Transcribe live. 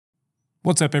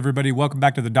What's up, everybody? Welcome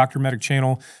back to the Dr. Medic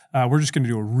channel. We're just going to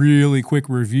do a really quick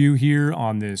review here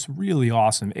on this really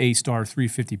awesome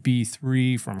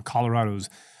AS350B3 from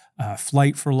Colorado's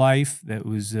Flight for Life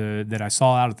that I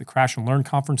saw out at the Crash and Learn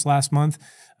conference last month.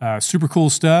 Super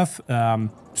cool stuff.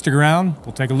 Stick around.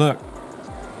 We'll take a look.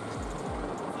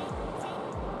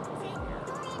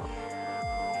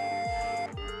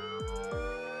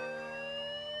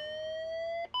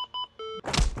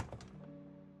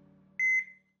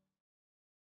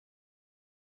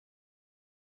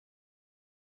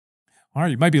 All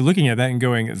right, you might be looking at that and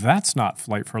going, that's not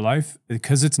Flight for Life,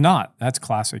 because it's not. That's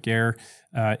Classic Air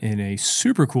in a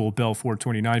super cool Bell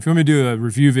 429. If you want me to do a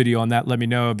review video on that, let me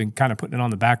know. I've been kind of putting it on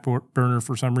the back burner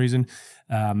for some reason,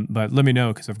 but let me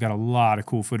know because I've got a lot of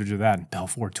cool footage of that, and Bell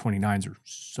 429s are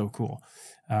so cool.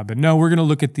 But no, we're going to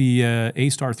look at the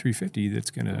A-Star 350 that's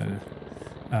going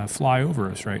to fly over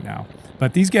us right now.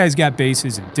 But these guys got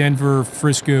bases in Denver,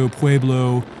 Frisco,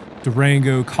 Pueblo,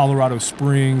 Durango, Colorado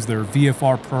Springs, their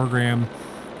VFR program.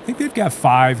 I think they've got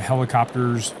 5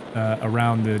 helicopters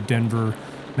around the Denver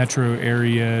metro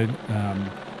area,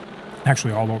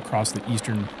 actually all across the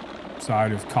eastern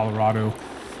side of Colorado.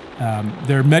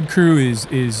 Their med crew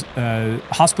is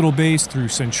hospital-based through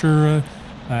Centura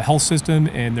Health System,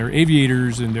 and their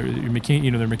aviators and their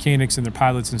mechanics and their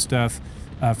pilots and stuff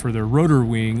for their rotor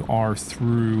wing are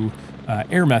through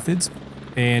Air Methods.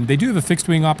 And they do have a fixed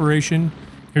wing operation.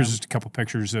 Here's just a couple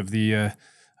pictures of the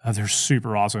their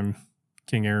super awesome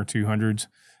King Air 200s.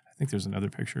 I think there's another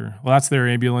picture. Well, that's their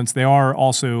ambulance. They are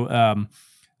also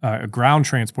a ground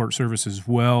transport service as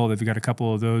well. They've got a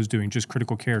couple of those doing just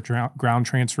critical care ground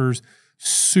transfers.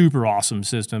 Super awesome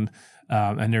system.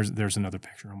 And there's another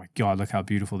picture. Oh my God, look how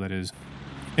beautiful that is.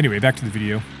 Anyway, back to the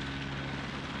video.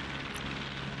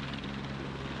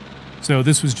 So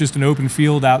this was just an open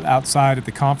field outside at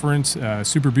the conference.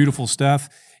 Super beautiful stuff.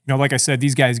 You know, like I said,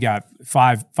 these guys got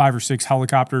five or six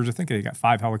helicopters. I think they got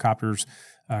 5 helicopters,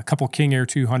 a couple King Air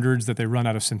 200s that they run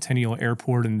out of Centennial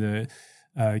Airport. And the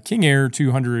King Air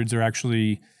 200s are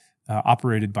actually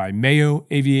operated by Mayo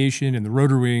Aviation, and the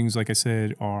rotor wings, like I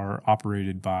said, are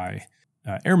operated by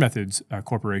Air Methods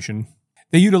Corporation.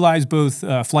 They utilize both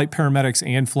flight paramedics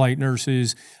and flight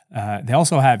nurses. They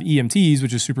also have EMTs,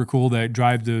 which is super cool, that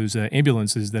drive those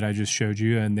ambulances that I just showed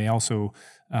you. And they also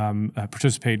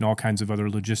participate in all kinds of other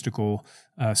logistical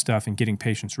stuff and getting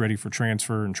patients ready for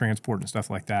transfer and transport and stuff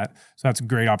like that. So that's a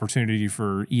great opportunity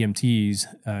for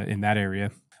EMTs in that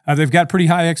area. They've got pretty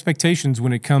high expectations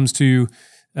when it comes to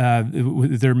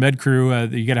their med crew.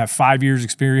 You got to have 5 years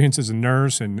experience as a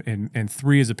nurse and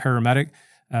 3 as a paramedic.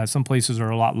 Some places are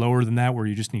a lot lower than that, where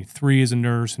you just need 3 as a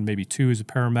nurse and maybe 2 as a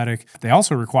paramedic. They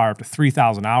also require up to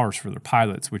 3,000 hours for their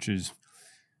pilots, which is,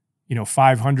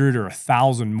 500 or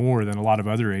 1,000 more than a lot of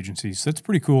other agencies. So that's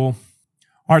pretty cool.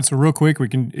 All right, so real quick, we're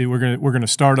gonna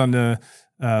start on the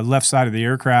left side of the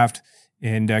aircraft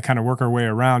and kind of work our way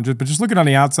around. But just looking on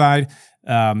the outside,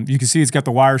 you can see it's got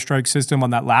the wire strike system. On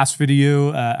that last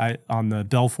video, on the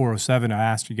Bell 407, I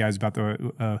asked you guys about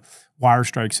the wire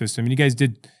strike system, and you guys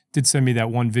did send me that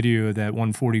one video, that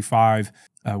 145,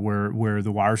 where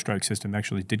the wire strike system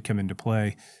actually did come into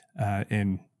play,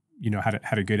 and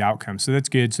had a good outcome. So that's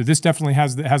good. So this definitely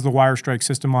has the wire strike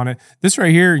system on it. This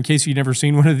right here, in case you've never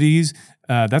seen one of these,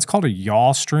 that's called a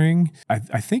yaw string. I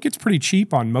think it's pretty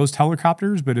cheap on most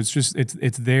helicopters, but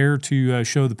it's there to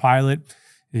show the pilot,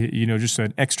 just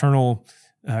an external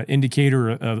indicator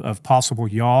of possible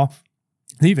yaw.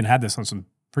 They even had this on some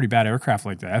pretty bad aircraft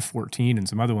like the F-14 and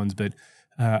some other ones, but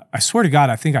I swear to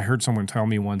God, I think I heard someone tell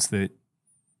me once that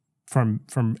from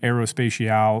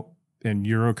Aerospatiale and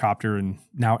Eurocopter and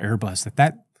now Airbus,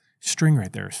 that string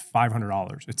right there is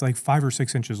 $500. It's like 5 or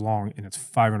 6 inches long, and it's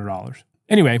 $500.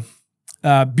 Anyway,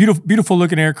 beautiful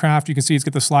looking aircraft. You can see it's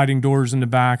got the sliding doors in the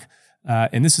back,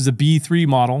 and this is a B3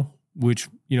 model, which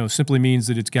simply means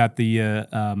that it's got the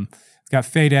it's got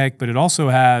FADEC, but it also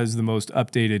has the most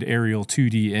updated aerial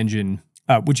 2D engine,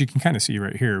 which you can kind of see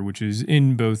right here, which is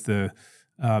in both the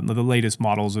latest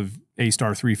models of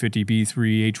A-Star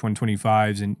 350B3,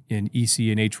 H125s, and EC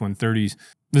and H130s.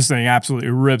 This thing absolutely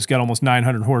rips, got almost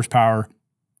 900 horsepower.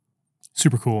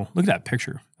 Super cool. Look at that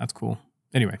picture. That's cool.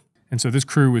 Anyway, and so this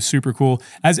crew was super cool.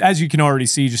 As you can already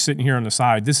see, just sitting here on the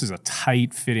side, this is a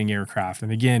tight-fitting aircraft.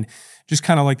 And again, just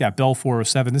kind of like that Bell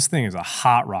 407, this thing is a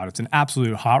hot rod. It's an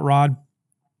absolute hot rod,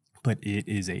 but it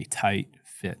is a tight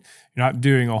fit. You're not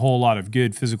doing a whole lot of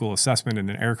good physical assessment in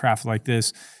an aircraft like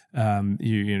this.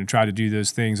 You try to do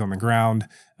those things on the ground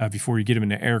before you get them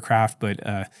into aircraft, but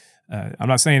I'm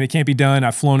not saying it can't be done.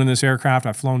 I've flown in this aircraft.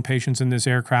 I've flown patients in this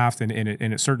aircraft, and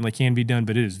it certainly can be done,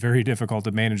 but it is very difficult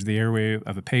to manage the airway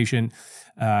of a patient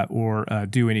or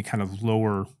do any kind of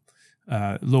lower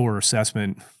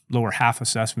assessment, lower half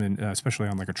assessment, especially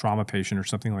on like a trauma patient or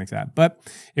something like that. But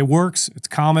it works. It's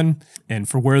common. And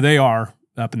for where they are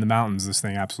up in the mountains, this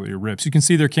thing absolutely rips. You can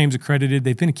see they're CAMES accredited.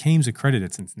 They've been CAMES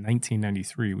accredited since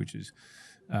 1993, which is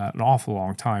an awful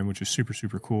long time, which is super,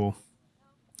 super cool.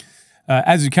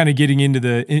 As you're kind of getting into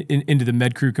the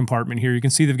med crew compartment here, you can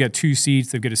see they've got 2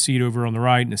 seats. They've got a seat over on the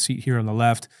right and a seat here on the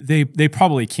left. They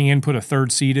probably can put a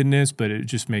 3rd seat in this, but it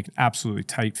just makes an absolutely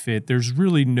tight fit. There's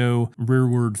really no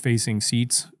rearward facing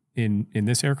seats in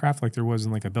this aircraft like there was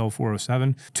in like a Bell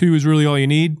 407. 2 is really all you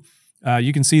need.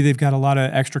 You can see they've got a lot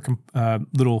of extra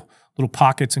little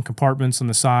pockets and compartments on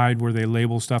the side where they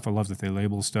label stuff. I love that they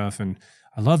label stuff, and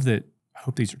I love that. I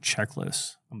hope these are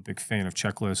checklists. I'm a big fan of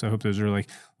checklists. I hope those are like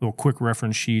little quick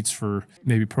reference sheets for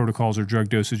maybe protocols or drug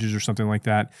dosages or something like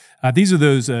that. These are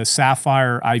those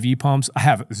Sapphire IV pumps. I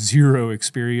have 0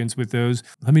 experience with those.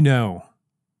 Let me know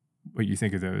what you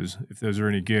think of those, if those are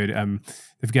any good.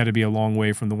 They've got to be a long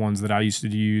way from the ones that I used to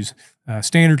use.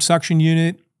 Standard suction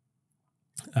unit.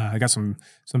 I got some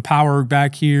power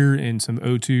back here and some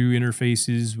O2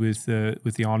 interfaces with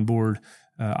the onboard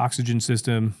oxygen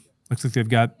system. Looks like they've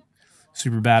got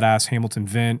super badass Hamilton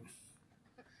vent.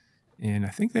 And I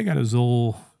think they got a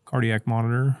Zoll cardiac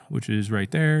monitor, which is right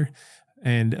there.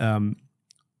 And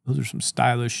those are some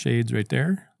stylish shades right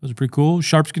there. Those are pretty cool.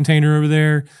 Sharps container over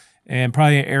there. And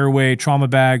probably an airway trauma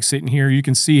bag sitting here. You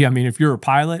can see, I mean, if you're a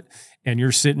pilot and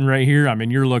you're sitting right here, I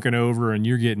mean, you're looking over and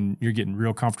you're getting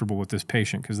real comfortable with this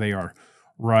patient because they are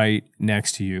right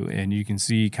next to you. And you can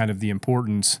see kind of the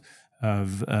importance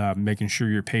of making sure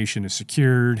your patient is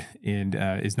secured and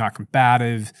is not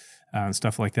combative and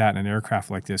stuff like that in an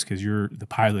aircraft like this, because the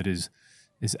pilot is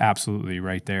absolutely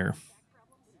right there.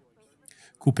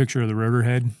 Cool picture of the rotor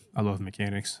head. I love the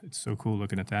mechanics. It's so cool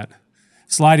looking at that.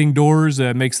 Sliding doors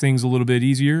makes things a little bit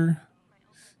easier.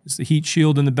 It's the heat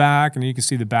shield in the back, and you can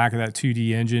see the back of that 2D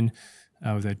engine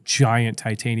with a giant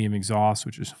titanium exhaust,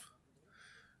 which is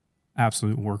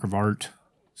absolute work of art.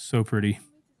 So pretty.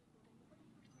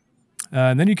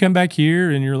 And then you come back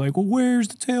here and you're like, well, where's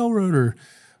the tail rotor?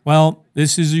 Well,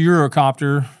 this is a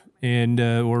Eurocopter and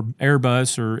or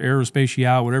Airbus or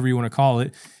Aerospatiale, whatever you want to call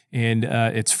it. And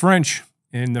it's French.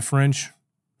 And the French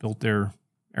built their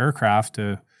aircraft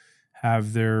to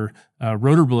have their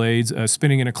rotor blades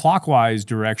spinning in a clockwise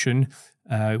direction,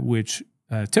 which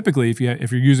typically, if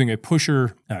you're using a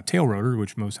pusher tail rotor,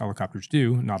 which most helicopters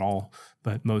do, not all,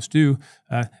 but most do,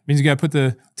 means you got to put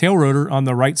the tail rotor on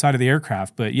the right side of the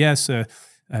aircraft. But yes, a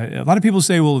lot of people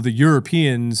say, well, the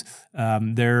Europeans,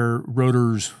 their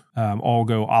rotors all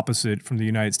go opposite from the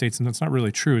United States, and that's not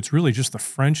really true. It's really just the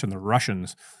French and the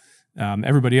Russians.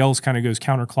 Everybody else kind of goes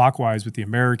counterclockwise with the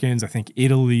Americans. I think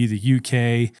Italy, the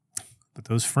UK, but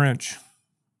those French,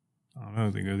 I don't know,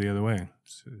 they go the other way.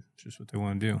 It's just what they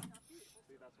want to do.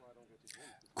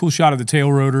 Cool shot of the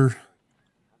tail rotor.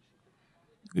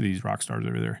 Look at these rock stars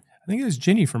over there. I think it's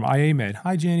Jenny from IA Med.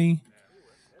 Hi, Jenny.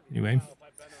 Anyway,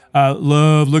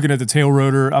 love looking at the tail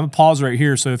rotor. I'm going to pause right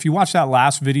here. So if you watched that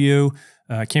last video,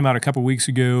 came out a couple weeks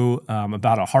ago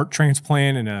about a heart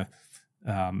transplant and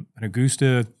an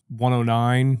Augusta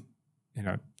 109 and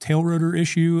a tail rotor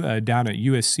issue down at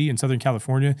USC in Southern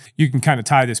California. You can kind of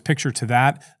tie this picture to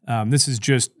that. This is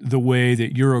just the way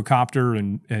that Eurocopter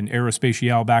and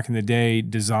Aerospatiale back in the day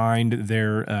designed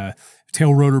their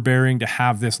tail rotor bearing to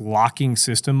have this locking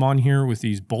system on here with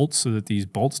these bolts so that these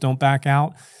bolts don't back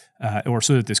out or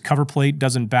so that this cover plate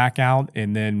doesn't back out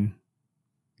and then,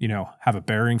 you know, have a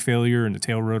bearing failure and the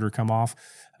tail rotor come off.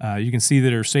 You can see that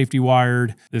they're safety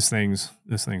wired. This thing's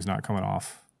not coming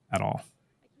off at all.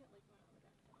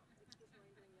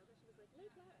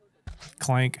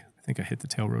 Clank. I think I hit the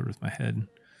tail rotor with my head.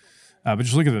 But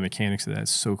just look at the mechanics of that.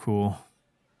 It's so cool.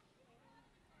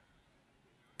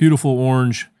 Beautiful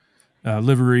orange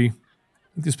livery.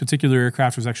 I think this particular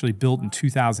aircraft was actually built in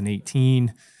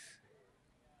 2018.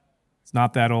 It's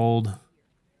not that old.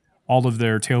 All of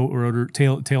their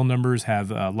tail numbers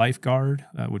have lifeguard,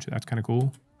 which that's kind of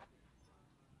cool.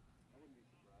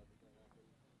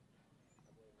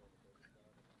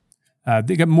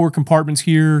 They got more compartments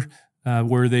here.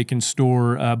 Where they can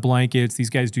store blankets.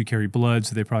 These guys do carry blood,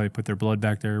 so they probably put their blood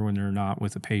back there when they're not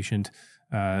with a patient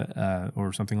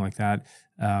or something like that.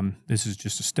 This is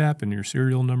just a step, and your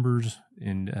serial numbers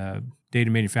and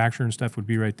data manufacturer and stuff would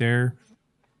be right there.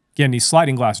 Again, these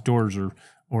sliding glass doors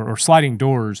or sliding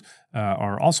doors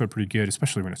are also pretty good,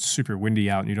 especially when it's super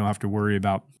windy out and you don't have to worry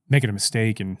about making a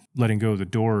mistake and letting go of the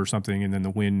door or something, and then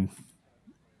the wind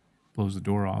blows the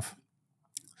door off.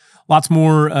 Lots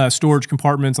more storage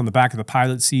compartments on the back of the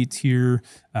pilot seats here,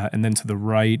 and then to the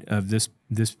right of this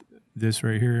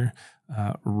right here,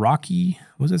 Rocky.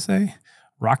 What does it say?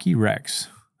 Rocky Rex.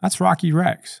 That's Rocky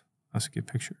Rex. That's a good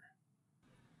picture.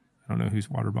 I don't know whose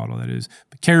water bottle that is,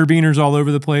 but carabiners all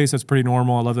over the place. That's pretty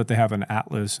normal. I love that they have an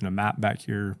atlas and a map back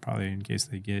here, probably in case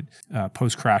they get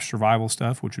post-crash survival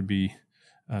stuff, which would be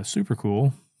super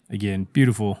cool. Again,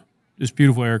 beautiful, just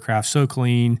beautiful aircraft. So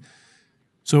clean,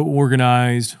 so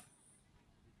organized.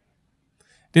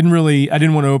 I didn't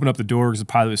want to open up the door because the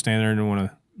pilot was standing there. I didn't want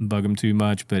to bug him too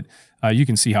much, but you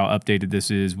can see how updated this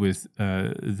is with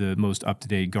the most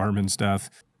up-to-date Garmin stuff.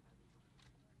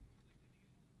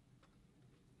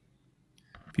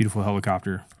 Beautiful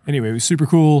helicopter. Anyway, it was super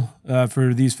cool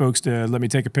for these folks to let me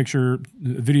take a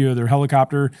video of their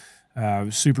helicopter.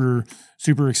 Super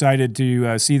excited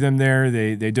to see them there.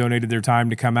 They donated their time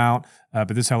to come out,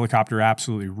 but this helicopter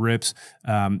absolutely rips.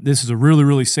 This is a really,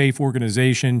 really safe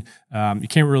organization. You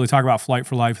can't really talk about Flight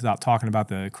for Life without talking about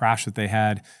the crash that they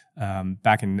had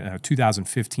back in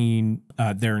 2015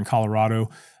 there in Colorado.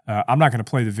 I'm not going to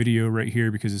play the video right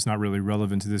here because it's not really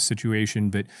relevant to this situation,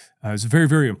 but it's a very,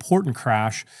 very important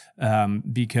crash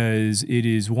because it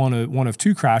is one of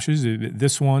two crashes.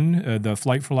 This one, the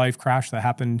Flight for Life crash that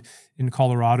happened in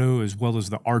Colorado, as well as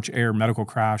the Arch Air medical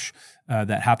crash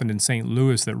that happened in St.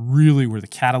 Louis, that really were the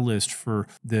catalyst for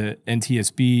the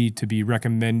NTSB to be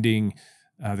recommending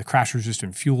the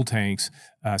crash-resistant fuel tanks.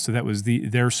 So that was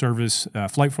their service,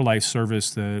 Flight for Life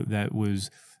service, that was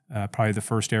probably the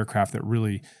first aircraft that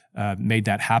really made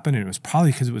that happen. And it was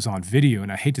probably because it was on video. And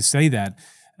I hate to say that,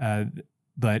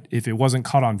 but if it wasn't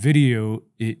caught on video,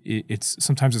 it's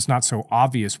sometimes it's not so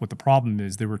obvious what the problem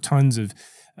is. There were tons of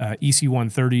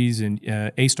EC-130s and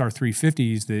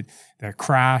AS350s that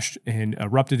crashed and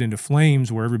erupted into flames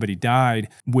where everybody died,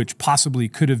 which possibly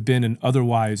could have been an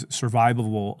otherwise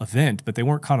survivable event, but they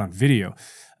weren't caught on video.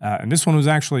 And this one was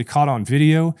actually caught on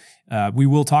video. We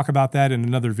will talk about that in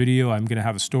another video. I'm going to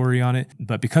have a story on it.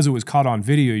 But because it was caught on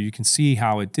video, you can see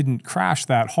how it didn't crash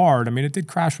that hard. I mean, it did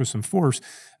crash with some force,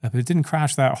 but it didn't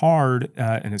crash that hard,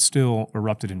 and it still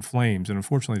erupted in flames. And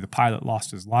unfortunately, the pilot lost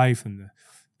his life, and the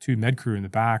two med crew in the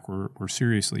back were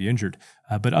seriously injured.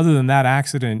 But other than that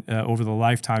accident, over the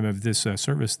lifetime of this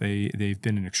service, they've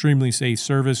been an extremely safe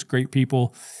service, great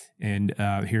people, and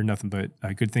hear nothing but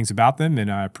good things about them.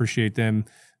 And I appreciate them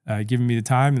giving me the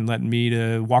time and letting me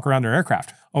to walk around their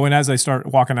aircraft. Oh, and as I start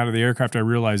walking out of the aircraft, I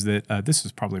realized that this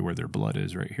is probably where their blood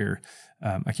is right here.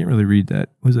 I can't really read that.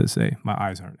 What does that say? My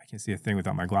eyes aren't. I can't see a thing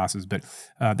without my glasses, but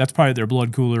that's probably their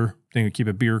blood cooler thing to keep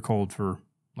a beer cold for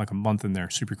like a month in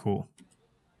there. Super cool.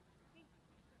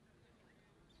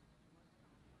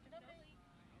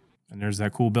 And there's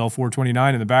that cool Bell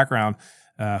 429 in the background.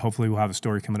 Hopefully we'll have a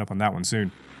story coming up on that one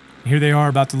soon. Here they are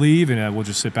about to leave, and we'll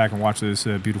just sit back and watch this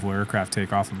beautiful aircraft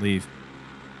take off and leave.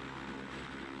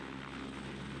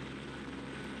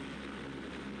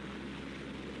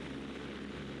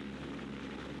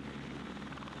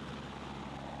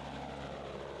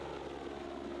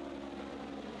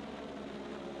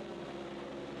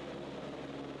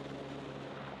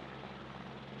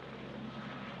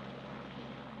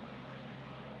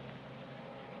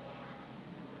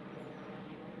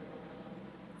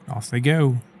 Off they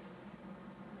go.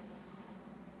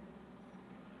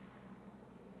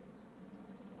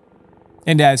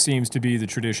 And as seems to be the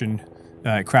tradition,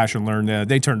 Crash and Learn,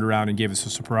 they turned around and gave us a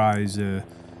surprise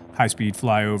high-speed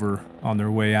flyover on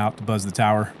their way out to buzz the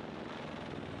tower.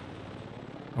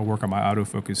 I'll work on my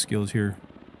autofocus skills here.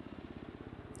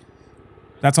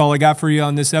 That's all I got for you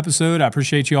on this episode. I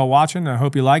appreciate you all watching. I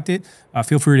hope you liked it.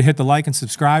 Feel free to hit the like and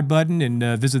subscribe button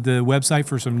and visit the website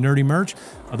for some nerdy merch.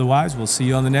 Otherwise, we'll see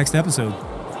you on the next episode.